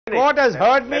court has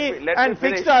heard me and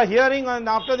fixed a hearing on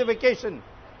after the vacation.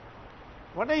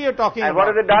 What are you talking and about?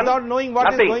 What has it done? Without knowing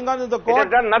what nothing. is going on in the court,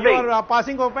 it has done nothing. You are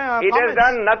passing over It has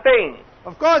done nothing.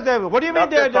 Of course, what do you mean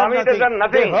they have done nothing? It has done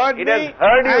nothing. They heard it me has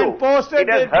heard you. and posted it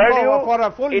has heard you. for a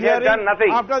full it hearing has done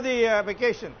nothing. after the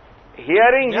vacation.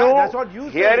 Hearing you, that's what you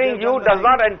hearing you does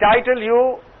not entitle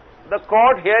you. The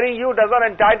court hearing you does not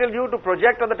entitle you to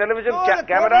project on the television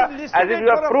camera as if you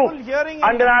have proof,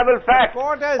 undeniable fact,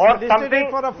 or something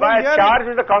by a charge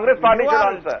which the Congress party should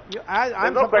answer.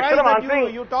 I'm no question of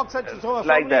answering you talk so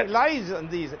like many lies on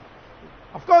these.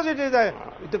 Of course it is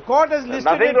the court has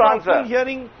listed it for a full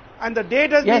hearing and the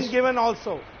date has been given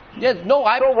also. Yes, no,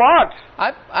 so what?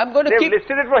 I'm going to They've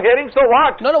listed it for hearing, so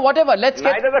what? No, whatever, let's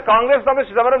get... Neither the Congress nor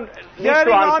Mr. Subramanian needs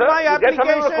to answer. You get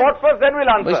something from the court first, then we'll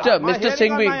answer. Mr.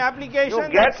 Singhvi. You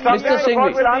get something from the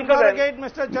court, we'll answer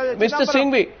then.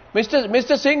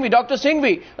 Mr. Singhvi, Dr.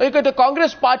 Singhvi, the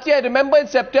Congress party, I remember in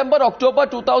September, October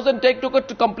 2010 took a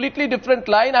completely different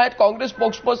line. I had Congress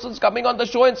spokespersons coming on the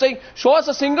show and saying, show us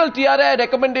a single TRI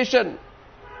recommendation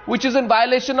which is in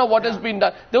violation of what has been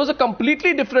done. There was a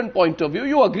completely different point of view.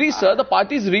 You agree, sir? The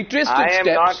party's retraced its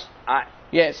steps.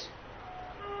 Yes.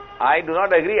 I do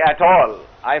not agree at all.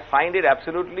 I find it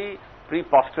absolutely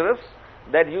preposterous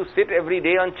that you sit every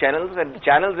day on channels and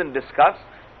discuss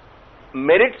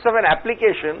merits of an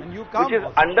application which is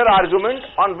under argument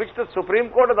on which the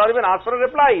Supreme Court has not even asked for a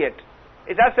reply yet.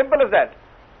 It's as simple as that.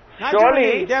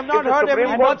 Surely, they have not heard the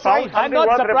Supreme Court found something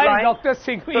worth replying, Dr.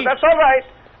 Singhvi. So that's all right.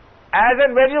 As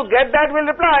and when you get that, we'll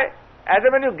reply. As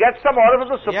and when you get some order from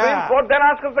the Supreme Court, then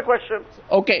ask us the question.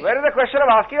 Okay. Where is the question of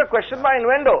asking a question by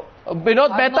innuendo?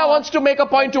 Vinod Mehta wants to make a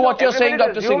point to what you're saying,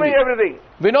 Dr. Singhvi. Everything.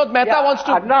 Vinod Mehta wants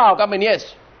to come in,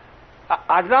 yes.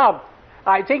 Arnab,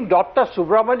 I think Dr.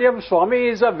 Subramanian Swamy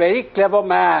is a very clever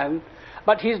man,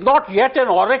 but he's not yet an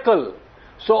oracle.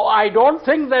 So I don't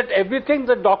think that everything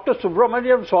that Dr.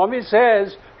 Subramanian Swamy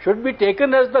says should be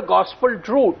taken as the gospel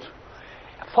truth.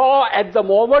 For at the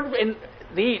moment,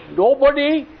 the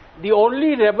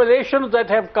only revelations that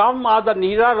have come are the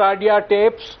Neera Radia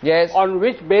tapes, on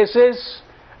which basis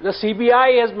the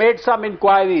CBI has made some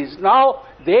inquiries. Now,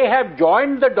 they have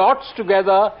joined the dots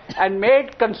together and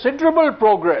made considerable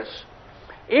progress.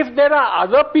 If there are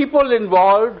other people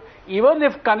involved, even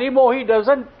if Kanimohi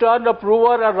doesn't turn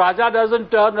approver or Raja doesn't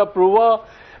turn approver,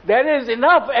 there is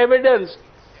enough evidence,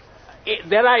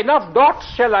 there are enough dots,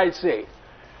 shall I say.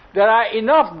 There are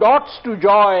enough dots to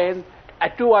join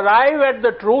to arrive at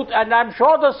the truth, and I'm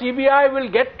sure the CBI will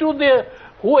get to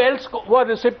who else were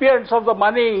recipients of the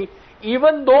money,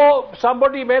 even though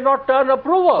somebody may not turn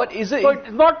approver. But is it? So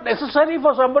it's not necessary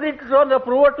for somebody to turn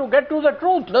approver to get to the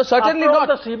truth. No, certainly not.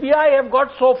 The CBI have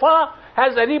got so far.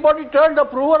 Has anybody turned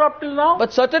approver up till now?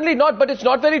 But certainly not. But it's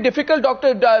not very difficult,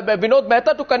 Dr. Vinod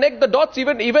Mehta, to connect the dots.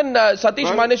 Even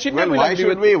Satish Maneshwari will agree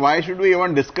with me. Why should we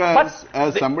even discuss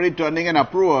somebody turning an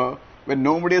approver when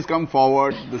nobody has come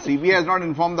forward? The CBI has not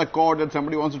informed the court that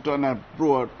somebody wants to turn an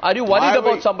approver. Are you worried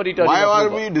about somebody turning approver? Why are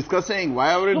we discussing?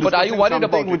 Why are we discussing are you worried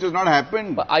something about which has not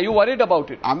happened? But are you worried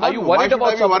about it? Are you worried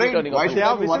about somebody turning approver? Why should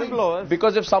I be worried?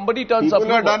 Because if somebody turns approver...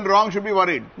 People who have done wrong should be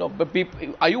worried. No, but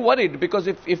are you worried? Because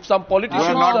if some politicians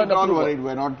turn approver...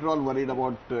 We're not at all worried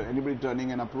about anybody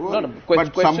turning an approver. No,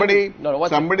 but somebody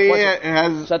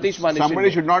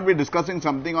should not be discussing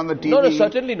something on the TV. No,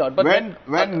 certainly not. But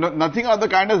when nothing of the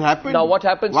kind has happened. Now what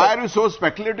happens... Why are you so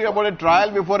speculative about a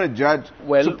trial before a judge?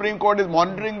 Supreme Court is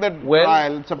monitoring the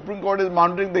trial. Supreme Court is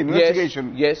monitoring the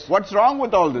investigation. Yes. What's wrong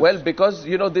with all this? Well, because,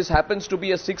 this happens to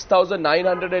be a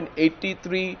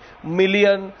 $6,983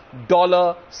 million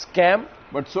scam.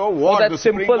 But so what? For that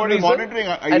simple reason.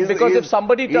 And because if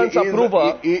somebody turns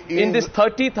approver in this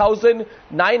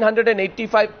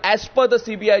 30,985 as per the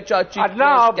CBI charge sheet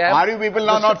scam. Are you people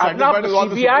now not satisfied with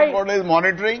what the Supreme Court is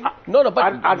monitoring? No,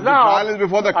 but the trial is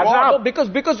before the court. No, because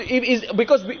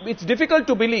it's difficult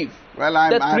to believe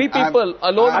that three people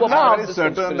alone were part of this.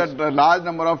 I'm very certain that a large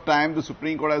number of times the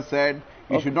Supreme Court has said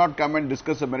you should not come and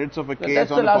discuss the merits of a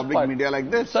case on the public media like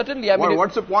this. Certainly. I mean,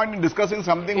 what's the point in discussing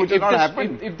something which has not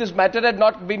happened? If this matter had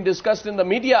not been discussed in the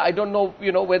media, I don't know,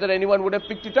 whether anyone would have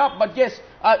picked it up. But yes,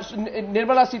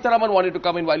 Nirmala Sitharaman wanted to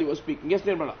come in while you were speaking. Yes,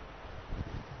 Nirmala.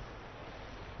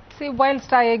 See,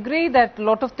 whilst I agree that a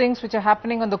lot of things which are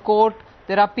happening on the court,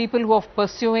 there are people who are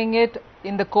pursuing it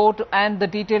in the court and the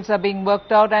details are being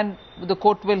worked out and the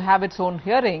court will have its own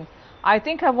hearing. I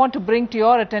think I want to bring to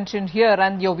your attention here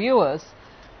and your viewers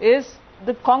is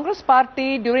the Congress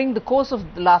party during the course of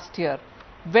the last year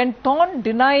went on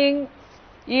denying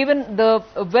even the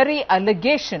very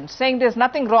allegation, saying there's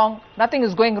nothing wrong, nothing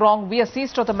is going wrong, we are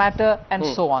seized of the matter and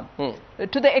so on.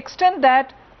 To the extent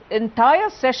that entire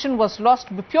session was lost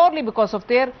purely because of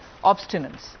their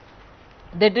obstinance.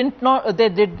 They did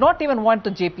not even want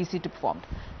the JPC to be formed.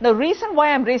 The reason why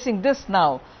I am raising this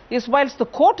now is whilst the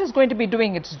court is going to be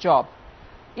doing its job,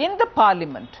 in the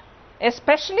parliament,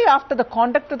 especially after the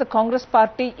conduct of the Congress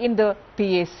party in the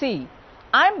PAC,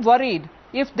 I am worried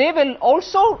if they will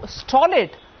also stall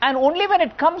it, and only when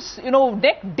it comes,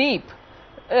 neck deep,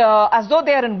 as though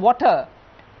they are in water,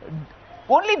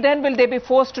 only then will they be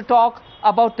forced to talk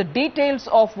about the details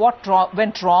of what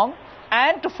went wrong,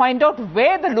 and to find out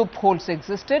where the loopholes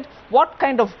existed, what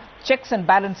kind of checks and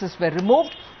balances were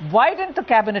removed, why didn't the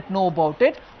cabinet know about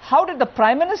it, how did the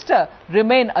Prime Minister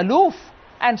remain aloof,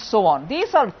 and so on.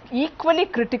 These are equally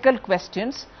critical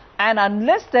questions, and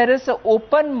unless there is an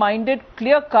open-minded,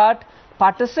 clear-cut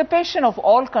participation of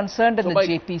all concerned in the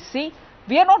JPC,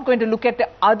 we are not going to look at the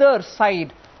other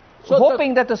side,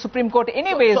 hoping that the Supreme Court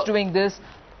anyway is doing this.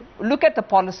 Look at the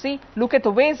policy, look at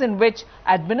the ways in which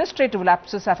administrative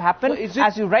lapses have happened.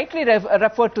 As you rightly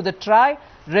referred to the TRI,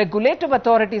 regulative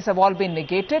authorities have all been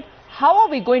negated. How are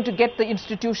we going to get the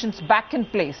institutions back in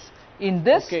place? In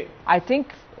this, I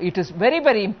think it is very,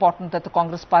 very important that the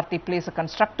Congress party plays a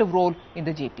constructive role in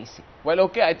the JPC.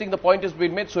 Well, I think the point has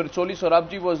been made. Soli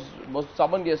Sorabji was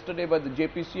summoned yesterday by the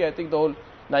JPC. I think the whole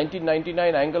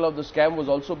 1999 angle of the scam was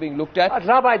also being looked at.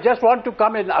 Arnab, I just want to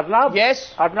come in. Arnab?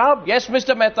 Yes. Arnab? Yes,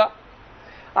 Mr. Mehta.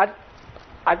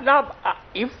 Arnab,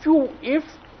 if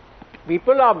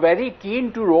people are very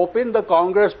keen to rope in the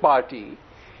Congress party,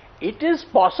 it is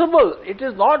possible, it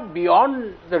is not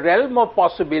beyond the realm of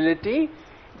possibility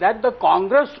that the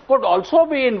Congress could also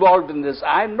be involved in this.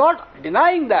 I am not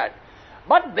denying that.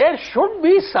 But there should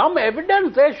be some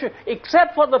evidence,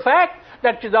 except for the fact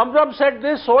that Chidambaram said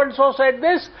this, so-and-so said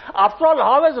this. After all,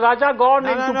 how has Raja gone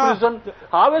into prison?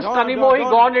 How has Kanimohi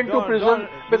gone into prison?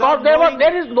 Because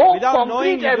there is no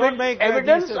concrete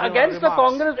evidence against the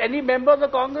Congress, any member of the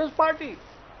Congress party.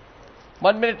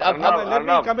 1 minute. Let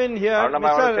me come in here.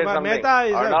 Mr. Mehta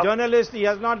is a journalist. He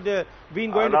has not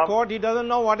been going to court. He doesn't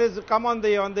know what has come in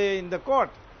the court.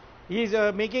 He is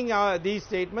making these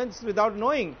statements without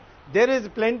knowing. There is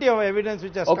plenty of evidence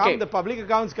which has come. The Public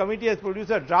Accounts Committee has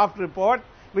produced a draft report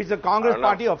which the Congress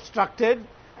party obstructed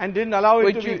and didn't allow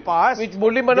it to be passed. Which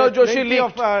Murli Manoj Joshi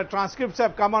leaked. Plenty of transcripts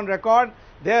have come on record.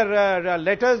 There are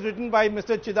letters written by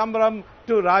Mr. Chidambaram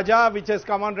to Raja which has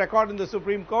come on record in the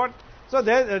Supreme Court. So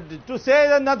to say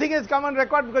that nothing has come on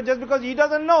record because he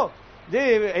doesn't know.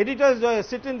 The editors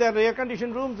sit in their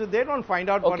air-conditioned rooms. They don't find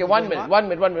out. Okay, one minute.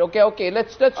 Okay.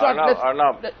 Let's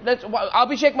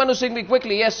Abhishek Manu Singhvi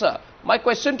quickly. Yes, sir. My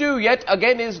question to you yet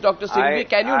again is, Dr. Singhvi,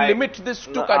 can you limit this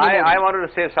to Kanimodi? I wanted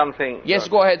to say something. Yes,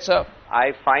 go ahead, sir.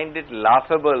 I find it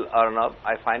laughable, Arnab.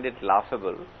 I find it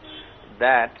laughable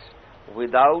that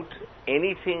without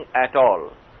anything at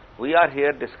all, we are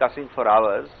here discussing for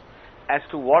hours as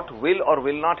to what will or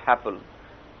will not happen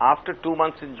after 2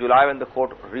 months in July when the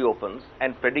court reopens,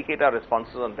 and predicate our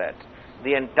responses on that.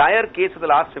 The entire case of the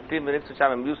last 15 minutes, which I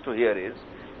am amused to hear, is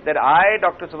that I,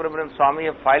 Dr. Subramanian Swamy,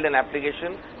 have filed an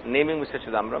application naming Mr.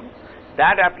 Chidambaram.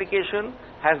 That application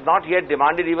has not yet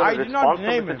demanded even a response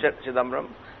from Mr. Chidambaram.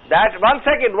 One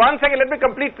second, let me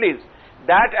complete, please.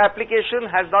 That application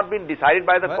has not been decided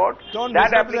by the court.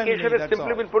 That application has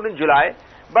simply been put in July.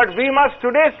 But we must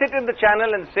today sit in the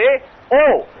channel and say,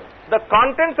 oh, the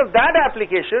contents of that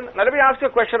application. Now let me ask you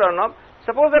a question, Arnab.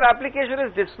 Suppose that application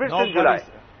is dismissed in July.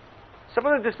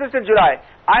 Suppose it's dismissed in July.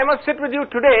 I must sit with you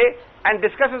today and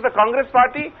discuss as the Congress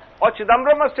party, or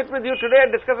Chidambaram must sit with you today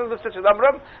and discuss as Mr.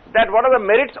 Chidambaram that what are the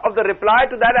merits of the reply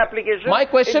to that application. My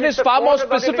question is far more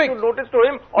specific.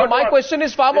 My question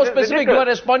is far more specific. You are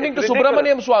responding to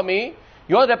Subramanian Swamy.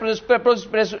 You are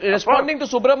responding to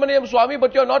Subramanian Swamy,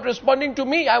 but you are not responding to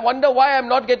me. I wonder why I am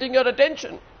not getting your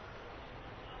attention.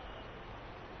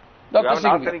 Dr.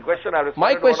 Singhvi,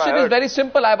 my question is very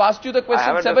simple. I have asked you the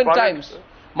question 7 times.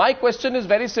 My question is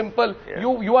very simple. Yeah.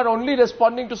 You are only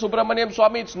responding to Subramanian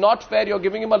Swamy. It's not fair. You're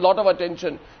giving him a lot of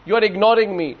attention. You are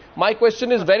ignoring me. My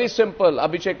question is very simple,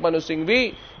 Abhishek Manu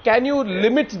Singhvi. Can you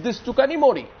limit this to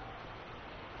Kanimodi?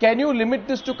 Can you limit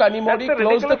this to Kanimodi?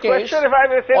 Close the case.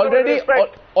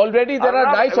 Already there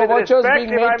are nice overtures being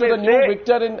made to the new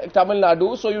victor in Tamil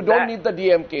Nadu, so you don't need the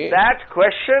DMK. That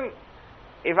question,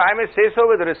 if I may say so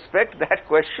with respect, that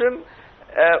question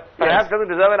perhaps doesn't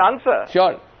deserve an answer.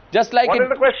 Sure. Just like what is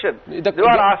the question? You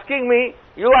are asking me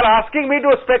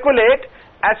to speculate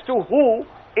as to who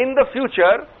in the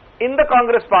future in the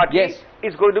Congress party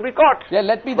is going to be caught. Yeah,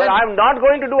 let me then. But I am not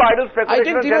going to do idle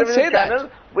speculation on television channels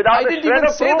without a shred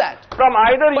of proof from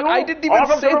either you or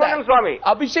from Subramanian Swamy.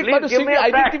 Abhishek Manu Singh, I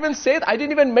didn't even say that. I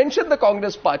didn't even mention the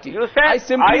Congress party. You said, I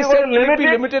simply said will it be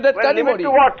limited at Kanimodi. Limit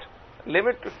to what?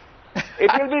 Limit to...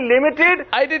 It will be limited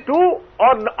to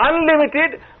or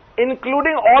unlimited,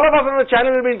 including all of us on the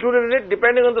channel will be included in it,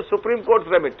 depending on the Supreme Court's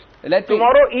remit.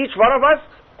 Tomorrow, each one of us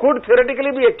could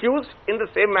theoretically be accused in the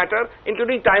same matter,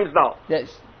 including Times Now.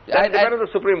 Yes. That depends on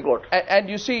the Supreme Court. And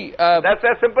you see... that's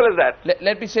as simple as that.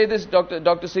 Let me say this,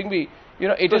 Dr. Singhvi, you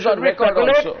know, it is on record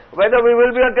also. Whether we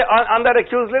will be on that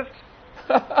accused list?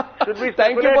 Should we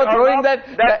Thank you for throwing that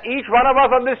each one of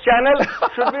us on this channel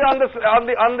should be on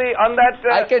that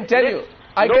I can tell you.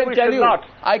 I can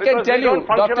tell you,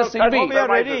 Dr.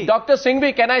 Singhvi, Dr.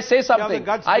 Singhvi, can I say something?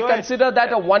 I consider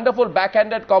that a wonderful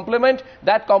backhanded compliment.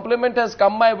 That compliment has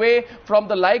come my way from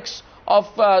the likes of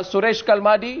Suresh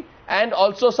Kalmadi and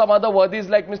also some other worthies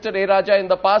like Mr. A. Raja in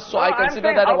the past. So I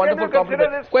consider that a wonderful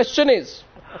compliment. Question is,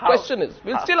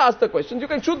 we'll still ask the questions. You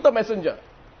can shoot the messenger.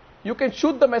 You can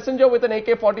shoot the messenger with an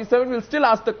AK-47. We'll still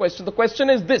ask the question. The question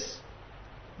is this.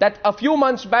 That a few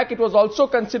months back it was also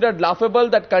considered laughable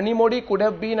that Kanimodi could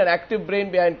have been an active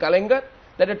brain behind Kalengar,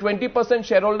 that a 20%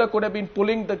 shareholder could have been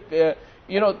pulling the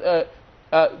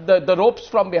ropes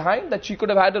from behind, that she could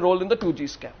have had a role in the 2G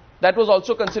scam. That was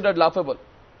also considered laughable.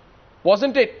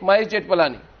 Wasn't it, Mahesh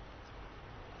Jetpalani?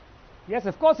 Yes,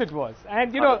 of course it was.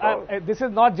 And you know, this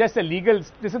is not just legal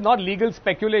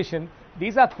speculation.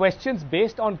 These are questions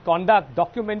based on conduct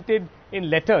documented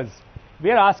in letters. We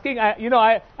are asking,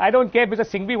 I don't care if Mr.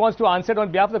 Singhvi wants to answer it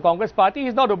on behalf of the Congress party.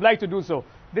 He's not obliged to do so.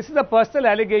 This is a personal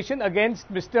allegation against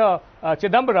Mr.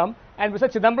 Chidambaram, and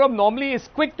Mr. Chidambaram normally is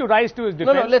quick to rise to his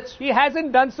defense. He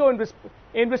hasn't done so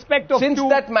in respect of two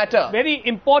very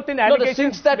important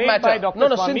allegations made by Dr.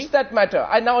 Swamy. Since that matter,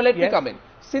 and now let me come in.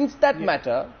 Since that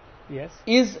matter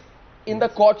is in the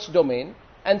court's domain,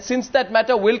 and since that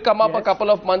matter will come up a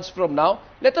couple of months from now,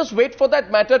 let us wait for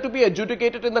that matter to be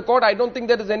adjudicated in the court. I don't think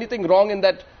there is anything wrong in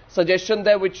that suggestion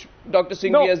there which Dr.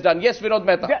 Singhvi has done. Yes, Vinod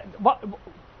Mehta.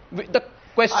 The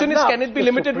question is, can it be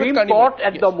limited with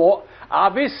Kanimodi?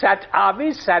 Are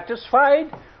we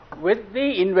satisfied with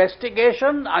the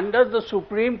investigation under the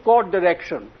Supreme Court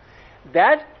direction?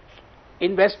 That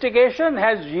investigation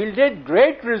has yielded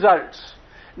great results.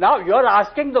 Now, you're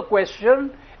asking the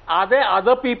question, are there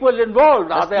other people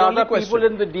involved? Are there other people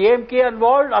in the DMK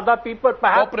involved? Other people,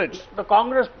 perhaps the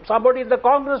Congress, somebody in the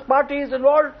Congress party is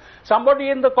involved?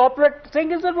 Somebody in the corporate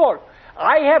thing is involved?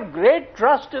 I have great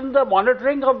trust in the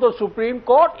monitoring of the Supreme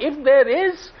Court. If there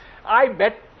is, I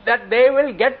bet that they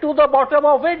will get to the bottom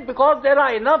of it, because there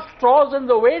are enough straws in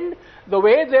the wind, the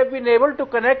way they've been able to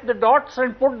connect the dots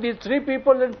and put these 3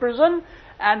 people in prison,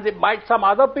 and they might some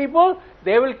other people,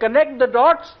 they will connect the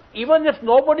dots even if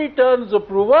nobody turns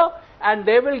approver, and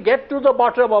they will get to the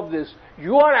bottom of this.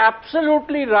 You are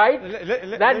absolutely right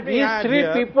that these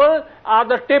 3 people are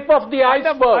the tip of the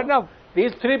iceberg.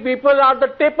 These 3 people are the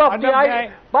tip of the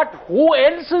iceberg. But who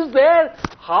else is there?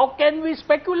 How can we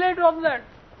speculate on that?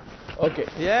 Okay.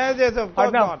 Yes, of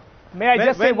course not. May I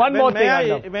just say one more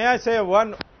thing? May I say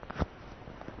one?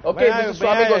 Okay, Mr.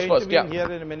 Swamy goes first.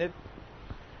 Here in a minute.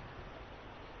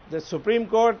 The Supreme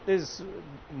Court is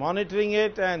monitoring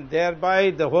it, and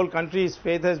thereby the whole country's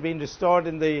faith has been restored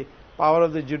in the power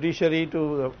of the judiciary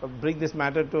to bring this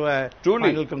matter to a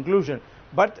final conclusion.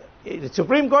 But the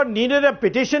Supreme Court needed a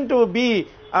petition to be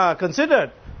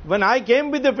considered. When I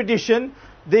came with the petition,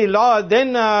 the law,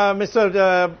 then Mr.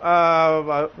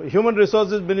 Human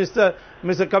Resources Minister,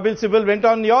 Mr. Kapil Sibal, went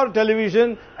on your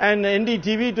television and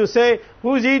NDTV to say,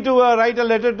 who is he to write a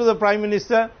letter to the Prime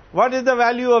Minister? What is the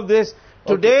value of this?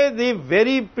 Today, the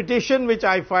very petition which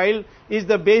I filed is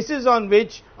the basis on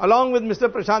which, along with Mr.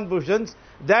 Prashant Bhushan's,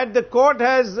 that the court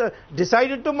has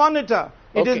decided to monitor.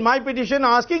 It is my petition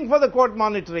asking for the court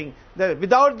monitoring.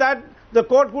 Without that, the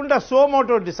court couldn't have so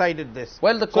moto decided this.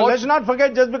 Well, so let's not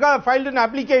forget, just because I filed an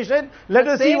application, let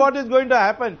us see what is going to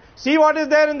happen. See what is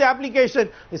there in the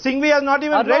application. Singhvi has not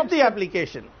even read the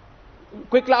application.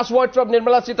 Quick last word from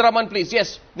Nirmala Sitharaman, please.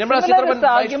 Yes. Nirmala Sitharaman. Is the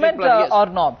argument,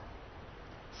 Arnab.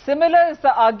 Similar is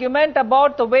the argument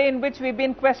about the way in which we've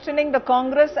been questioning the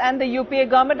Congress and the UPA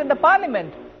government in the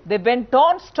parliament. They went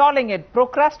on stalling it,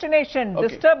 procrastination,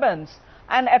 disturbance,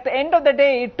 and at the end of the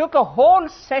day, it took a whole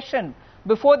session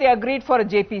before they agreed for a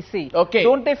JPC.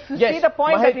 Don't they see the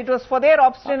point that it was for their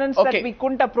obstinance that we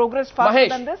couldn't have progressed faster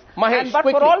than this? But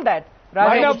for all that,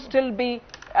 Raja would still be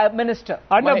a minister.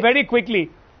 Arnab, very quickly,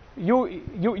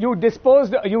 you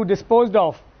disposed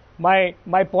of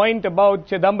my point about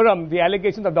Chidambaram, the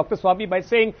allegations of Dr. Swamy, by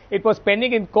saying it was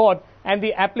pending in court and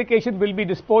the application will be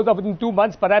disposed of within 2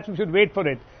 months. Perhaps we should wait for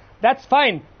it. That's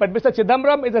fine. But Mr.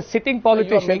 Chidambaram is a sitting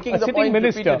politician, a sitting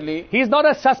minister. He's not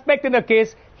a suspect in a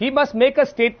case. He must make a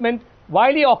statement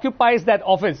while he occupies that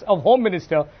office of Home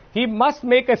Minister. He must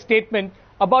make a statement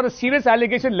about a serious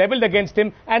allegation leveled against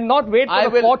him and not wait for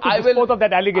the court to dispose of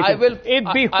that allegation. It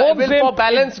behoves him, for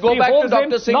balance, go back to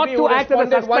Dr. Singhvi, who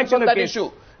responded once on that issue.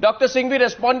 Dr. Singhvi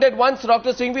responded once.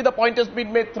 Dr. Singhvi, the point has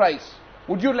been made thrice.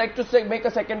 Would you like to make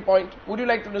a second point? Would you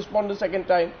like to respond the second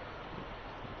time?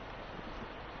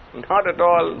 Not at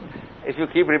all. If you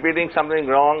keep repeating something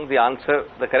wrong,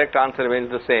 the correct answer remains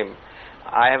the same.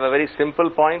 I have a very simple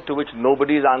point to which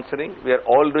nobody is answering. We are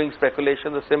all doing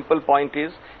speculation. The simple point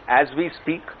is, as we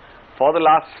speak, for the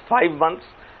last 5 months,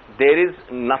 there is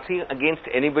nothing against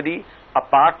anybody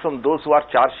apart from those who are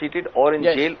charge sheeted or in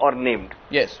jail or named.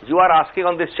 Yes. You are asking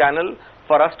on this channel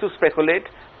for us to speculate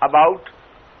about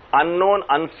unknown,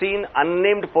 unseen,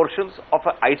 unnamed portions of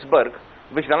an iceberg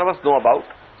which none of us know about.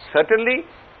 Certainly,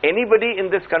 anybody in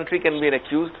this country can be an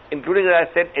accused, including, as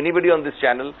I said, anybody on this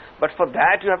channel. But for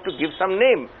that, you have to give some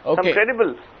name, some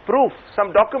credible proof,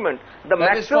 some document. The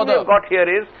maximum we have got here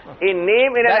is a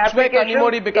name in an application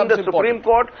in the Supreme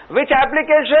Court. Which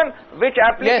application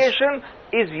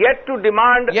is yet to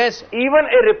demand even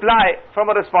a reply from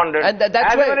a respondent. And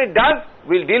that's when it does,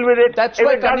 we'll deal with it. That's if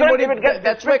why it doesn't, if it gets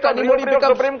dismissed on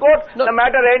the Supreme Court, the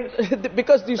matter ends.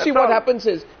 Because you see what happens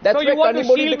is, that's why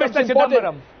Kanimori becomes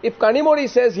important. If Kanimori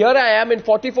says, here I am in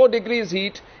 44 degrees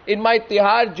heat in my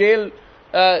Tihar jail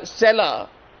cellar,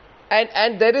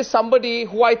 and there is somebody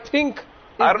who I think is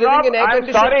living in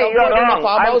air-conditioned comfort in a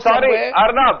farmhouse somewhere.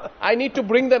 Arnab, I need to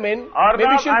bring them in. Maybe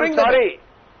we should bring them in.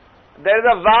 There is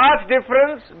a vast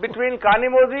difference between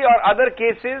Kanimozhi or other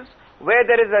cases where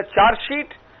there is a charge sheet,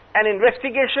 an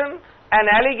investigation, an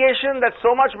allegation that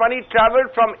so much money traveled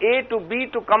from A to B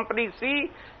to company C,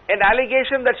 an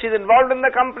allegation that she's involved in the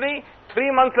company,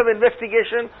 3 months of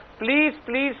investigation. Please,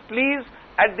 please, please,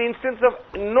 at the instance of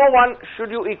no one should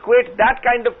you equate that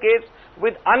kind of case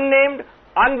with unnamed,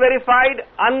 unverified,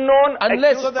 unknown,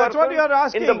 so that's what you are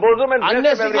asking. In the bosom and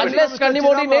unless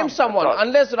Kanimori names someone,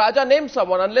 unless Raja names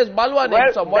someone, unless Balwa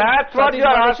names someone, that's what you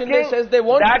are asking. Says they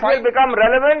won't that will become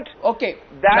relevant. Okay.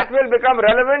 That will become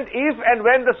relevant if and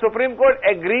when the Supreme Court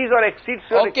agrees or exceeds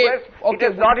your request. It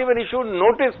has not even issued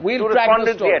notice to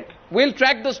respondents yet. We'll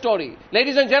track the story.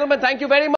 Ladies and gentlemen, thank you very much.